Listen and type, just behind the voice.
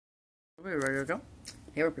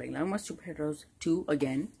Here we're playing Lone West Superheroes 2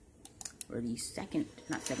 again. For the second,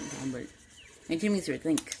 not second time, but 19 weeks, I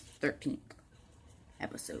think, 13th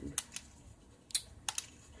episode.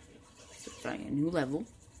 So trying a new level.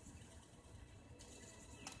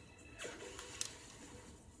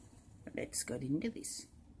 Let's get into this.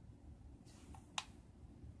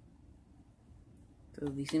 So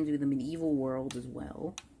these seem to be the medieval world as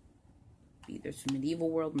well. There's a medieval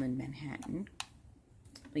world and then Manhattan.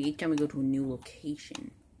 Like each time we go to a new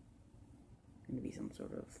location, it's going to be some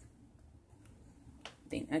sort of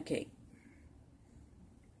thing. Okay.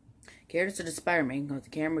 Characters such as Spider-Man can use the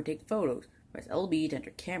camera to take photos. Press LB to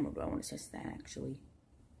enter camera. Do I want to test that actually?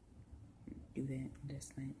 Do that.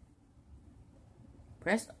 Test that.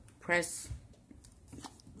 Press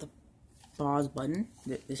the pause button.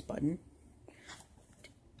 This button.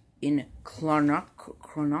 In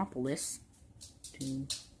Chronopolis.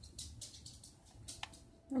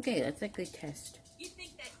 Okay, let's actually test. You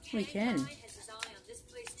think that we can. Has his eye on this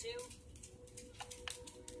place too?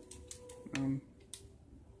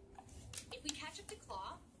 If we catch up to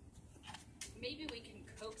Claw, maybe we can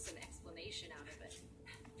coax an explanation out of it.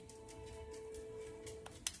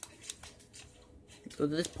 Let's go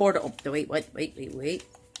to this portal. Oh, wait.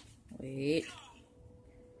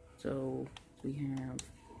 So we have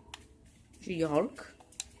G.A.B,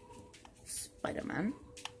 Spider-Man,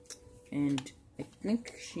 and I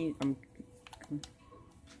think one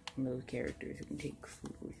of those characters who can take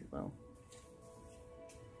photos as well.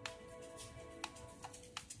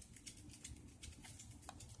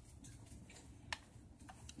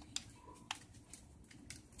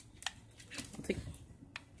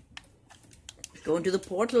 Go into the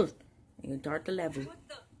portal and start the level. What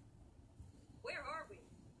the? Where are we?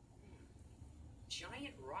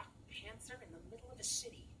 Giant rock panther in the middle of a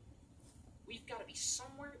city. We've got to be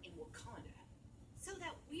somewhere in Wakanda. So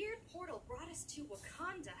that weird portal brought us to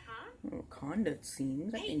Wakanda, huh? Wakanda, it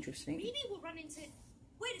seems. That's interesting. Maybe we'll run into...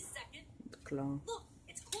 Wait a second. The Claw. Look,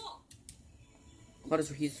 it's Claw.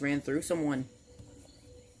 He just ran through someone.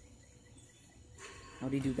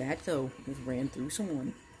 How'd he do that, though? He just ran through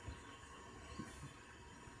someone.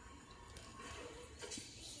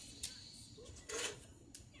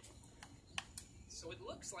 So it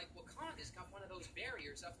looks like Wakanda's got one of those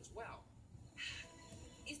barriers up as well.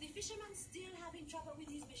 Is the fisherman still having trouble with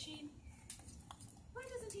his machine? Why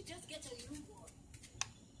doesn't he just get a new one?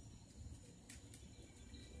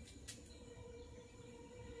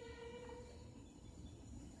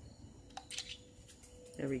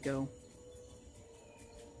 There we go.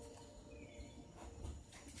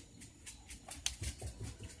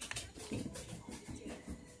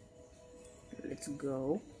 Let's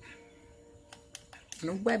go. On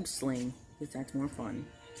a web sling, because that's more fun.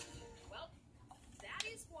 Well, that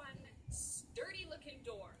is one sturdy-looking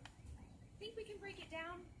door. Think we can break it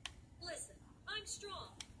down? Listen, I'm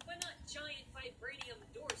strong, but not giant vibranium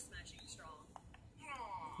door-smashing strong.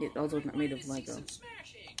 It's also not made of Lego.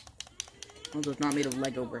 Also, it's not made of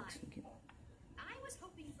Lego bricks. Okay. I was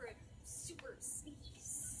hoping for a super sneaky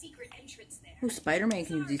secret entrance there. Oh, Spider-Man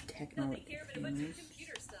can use these Nothing technologies. here but a bunch of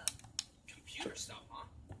computer stuff. Computer stuff, huh?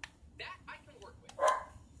 That I can work with.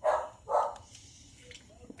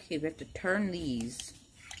 Okay, we have to turn these.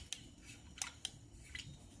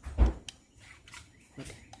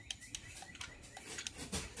 Okay.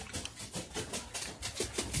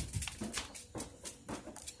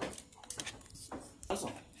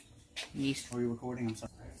 Yes. Are you recording? I'm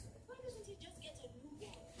sorry. Why doesn't he just get a new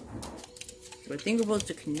one? So I think we're supposed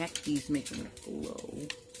to connect these, make them glow.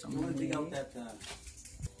 I want to dig out that.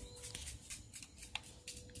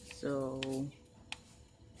 So,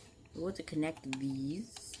 we're going to connect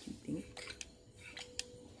these, do you think?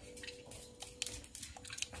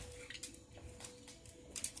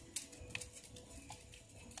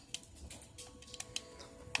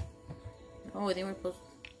 Oh, I think we're supposed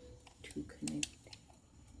to connect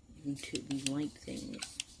these light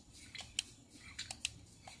things.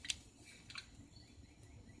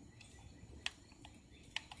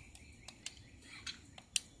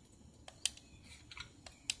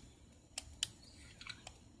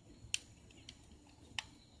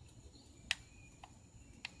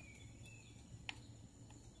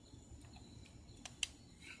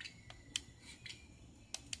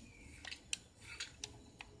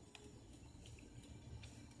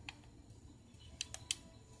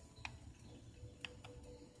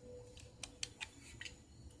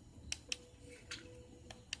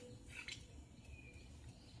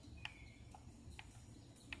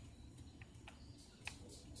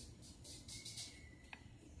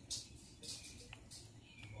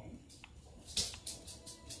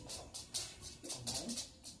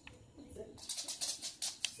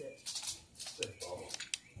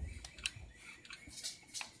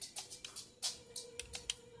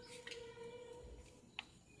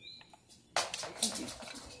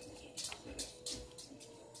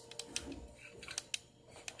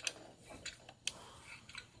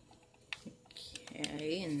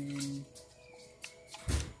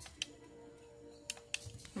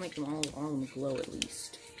 Make them all of them glow at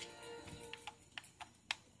least.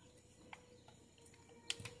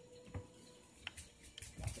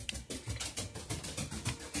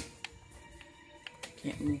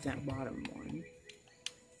 Can't move that bottom one.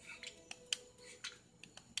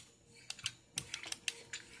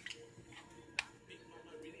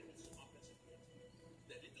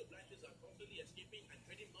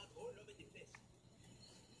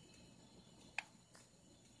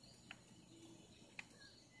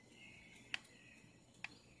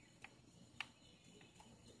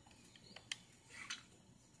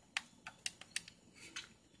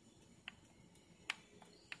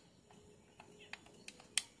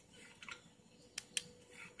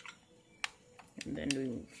 And then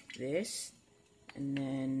doing this, and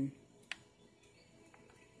then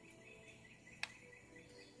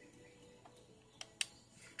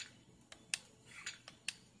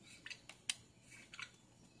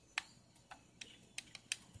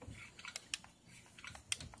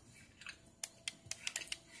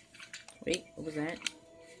wait, what was that?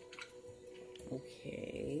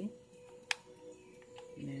 Okay.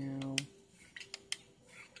 Now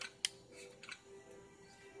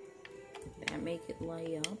that make it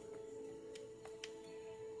light up.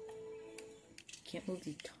 Can't move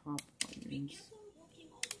the top ones.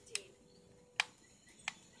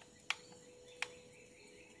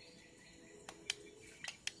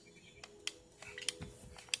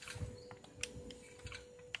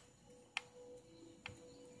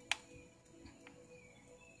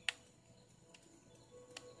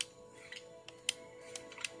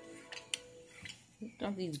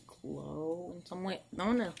 Don't these glow in some way? I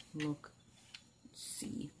wanna look,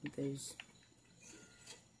 see if there's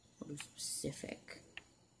what is specific.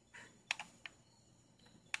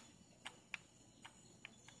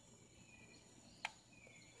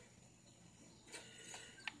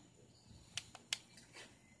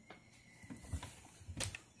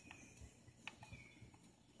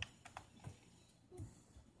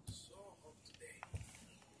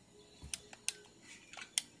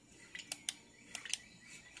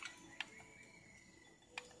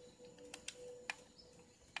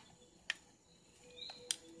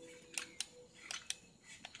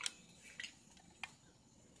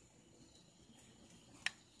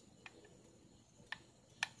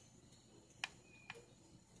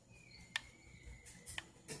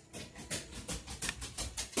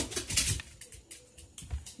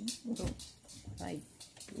 I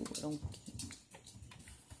don't.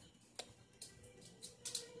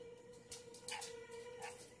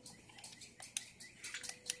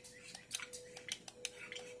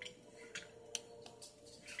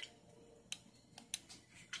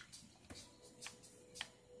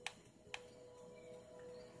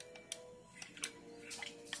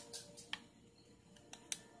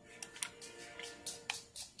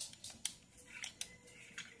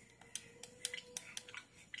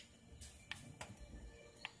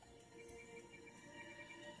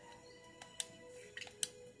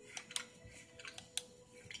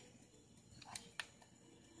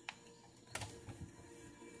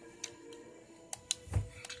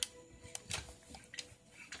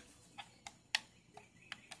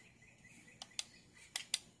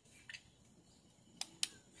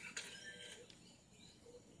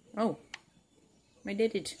 Oh, I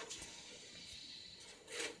did it.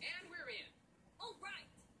 And we're in. All right.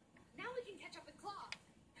 Now we can catch up with Claw.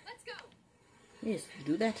 Let's go. Yes,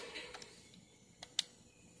 do that.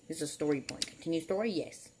 This is a story point. Continue story?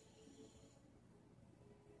 Yes.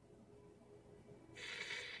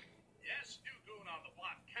 Yes, new goon on the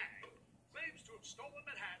block, Kang, claims to have stolen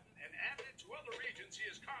Manhattan and added it to other regions he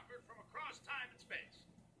has conquered from across time and space.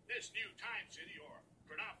 This new time city, or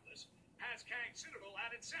Chronopolis, has Kang's Citadel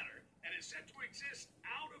at its center and is said to exist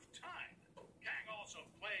out of time. Kang also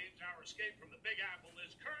claims our escape from the Big Apple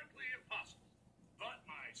is currently impossible. But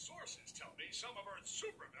my sources tell me some of Earth's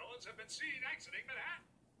supervillains have been seen exiting Manhattan.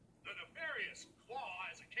 The nefarious Claw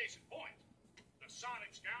is a case in point. The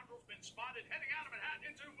sonic scoundrel's been spotted heading out of Manhattan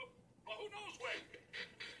into, well, who knows where.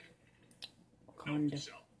 Note to Wakanda.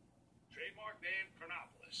 self. Trademark name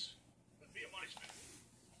Chronopolis. Could be a money spinner.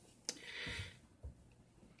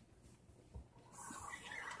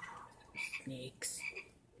 Snakes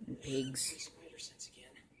and pigs. Spider sense again.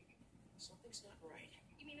 Something's not right.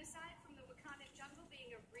 You mean aside from the Wakanda jungle being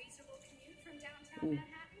a reasonable commute from downtown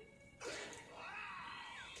Manhattan?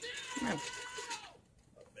 No.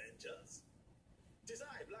 Avengers. Tis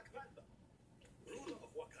I, Black Panther, ruler of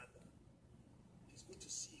Wakanda. It is good to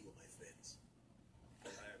see you, my friends. I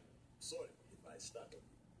am sorry if I startled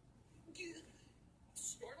you.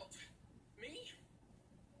 Startled? Me?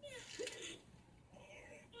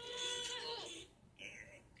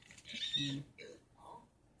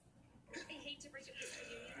 I hate to break up this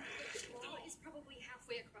reunion, but Claw is probably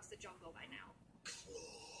halfway across the jungle by now.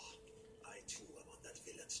 Claw. I too am on that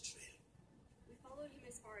villain's trail. We followed him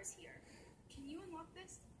as far as here. Can you unlock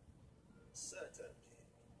this? Certainly.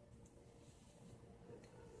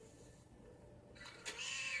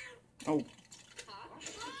 Oh. Huh?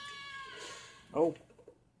 Oh.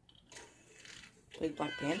 Like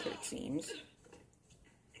Black Panther, it seems.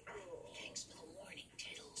 Thanks for the warning,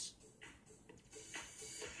 Tiddles.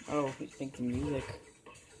 Oh, he's making music.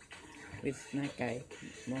 With that guy,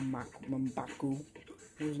 Mumbaku,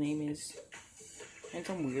 whose name is. And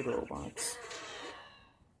some weird robots.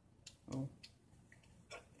 Oh.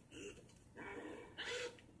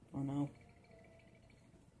 Oh no.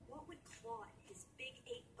 What would Claw and his big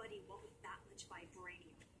ape buddy want with that much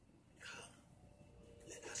vibranium? Come.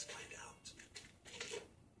 Let us find out.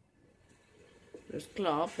 There's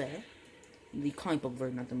Claw up there. The comic book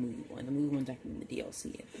version, not the movie one. The movie one's actually in the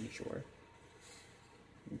DLC, I'm pretty sure.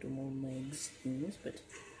 Do more legs things, but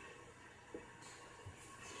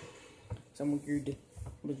some weird,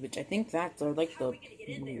 which I think that's like How the are we gonna get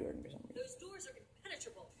in there? weird or something. Those doors are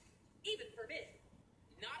impenetrable, even forbidden.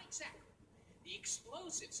 Not exactly. The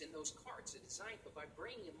explosives in those carts are designed for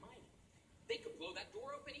vibranium mining. They could blow that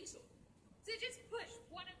door open easily. So just push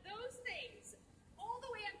one of those things all the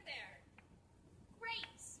way up there.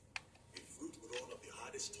 Great. A fruit grown of the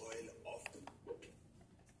hardest toil often.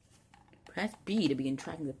 Press B to begin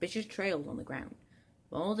tracking suspicious trails on the ground.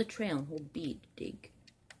 Follow the trail and hold B to dig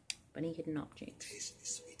any hidden objects. Taste the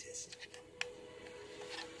sweetest.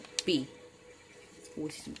 B. Oh, I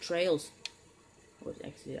see some trails. Oh, it's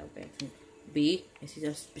exited out back. B. I see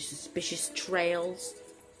some suspicious trails.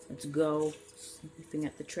 Let's go. Sniffing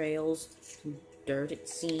at the trails. Some dirt, it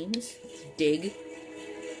seems. Let's dig.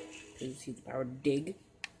 You see the power to dig.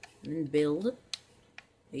 And then build.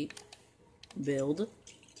 Wait. Build.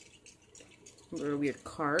 A weird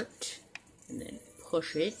cart. And then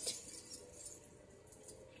push it.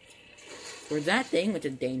 Towards that thing, which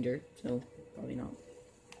is danger. So, probably not.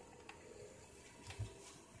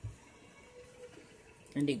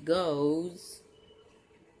 And it goes.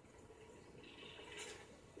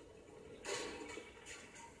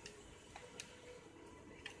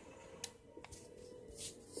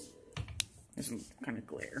 There's some kind of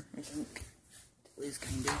glare, I think. It is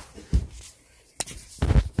kind of.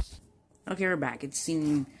 Okay, we're back. It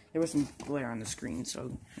seemed there was some glare on the screen,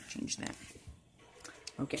 so I'll change that.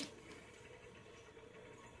 Okay.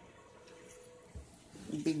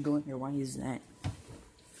 Big glare here. Why is that?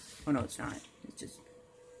 Oh no, it's not. It's just.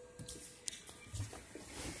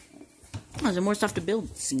 Oh, there's more stuff to build,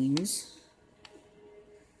 it seems.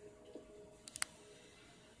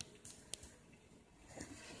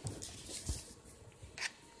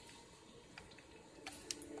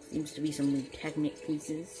 Seems to be some Technic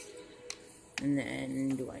pieces. And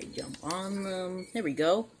then, do I jump on them? There we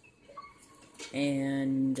go.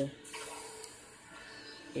 And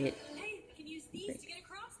it. Hey, we can use these to get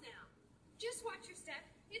across now. Just watch your step.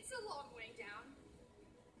 It's a long way down.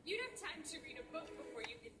 You'd have time to read a book before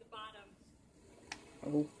you hit the bottom.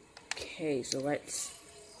 Okay, so let's.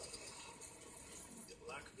 The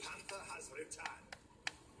Black Panther has returned.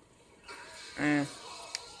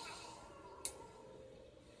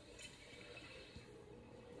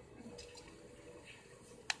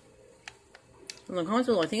 On the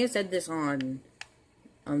console, I think I said this on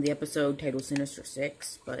the episode titled Sinister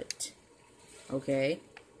 6, but okay.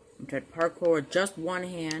 I'm trying to parkour with just one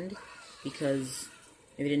hand because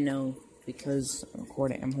if you didn't know, because I'm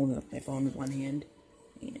holding up my phone with one hand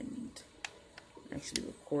and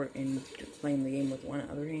actually playing the game with one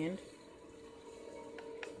other hand.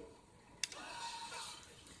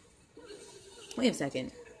 Wait a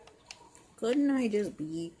second. Couldn't I just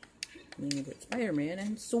be with Spider-Man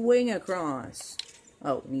and swing across?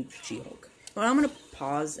 Oh, need She-Hulk. Well, I'm gonna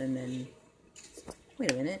pause and then.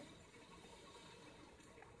 Wait a minute.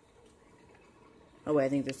 Oh wait, I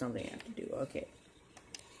think there's something I have to do. Okay.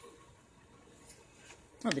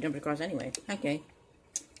 Oh, they jumped across anyway. Okay.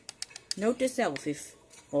 Note to self: if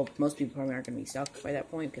most people probably aren't gonna be stuck by that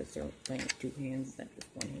point because they're playing with two hands instead of just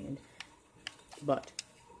one hand. But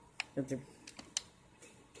if they're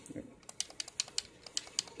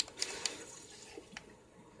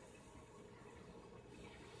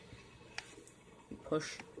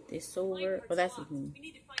push this over. Oh, that's the thing. We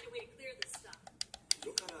need to find a way to clear this stuff.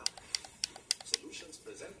 Look around. Solutions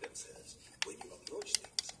present themselves when you approach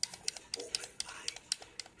things with an open mind.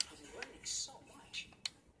 I'm learning so much.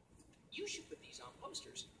 You should put these on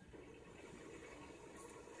posters.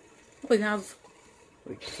 We have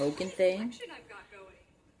a token thing. Action I've got going.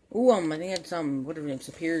 Ooh, I think that's whatever his name,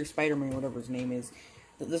 Superior Spider-Man, whatever his name is.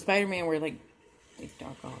 The Spider-Man where like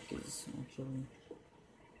Doc Ock is actually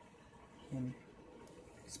him.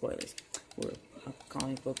 Spoilers. Or a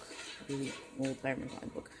comic book, really old Spider-Man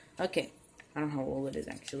comic book. Okay, I don't know how old it is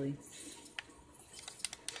actually.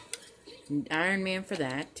 Iron Man for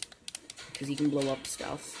that, because he can blow up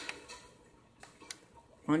stuff.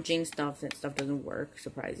 Punching stuff, that stuff doesn't work,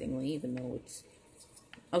 surprisingly, even though it's...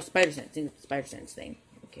 Oh, Spider-Sense, I think it's the Spider-Sense thing.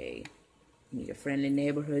 Okay. Need a friendly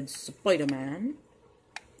neighborhood Spider-Man.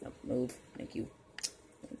 Oh, move, thank you.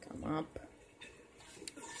 Come up.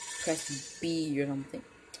 Press B or something.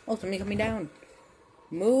 Oh, somebody coming down.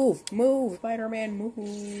 Move, move, Spider-Man,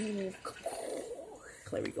 move.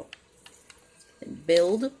 There we go. And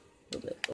build.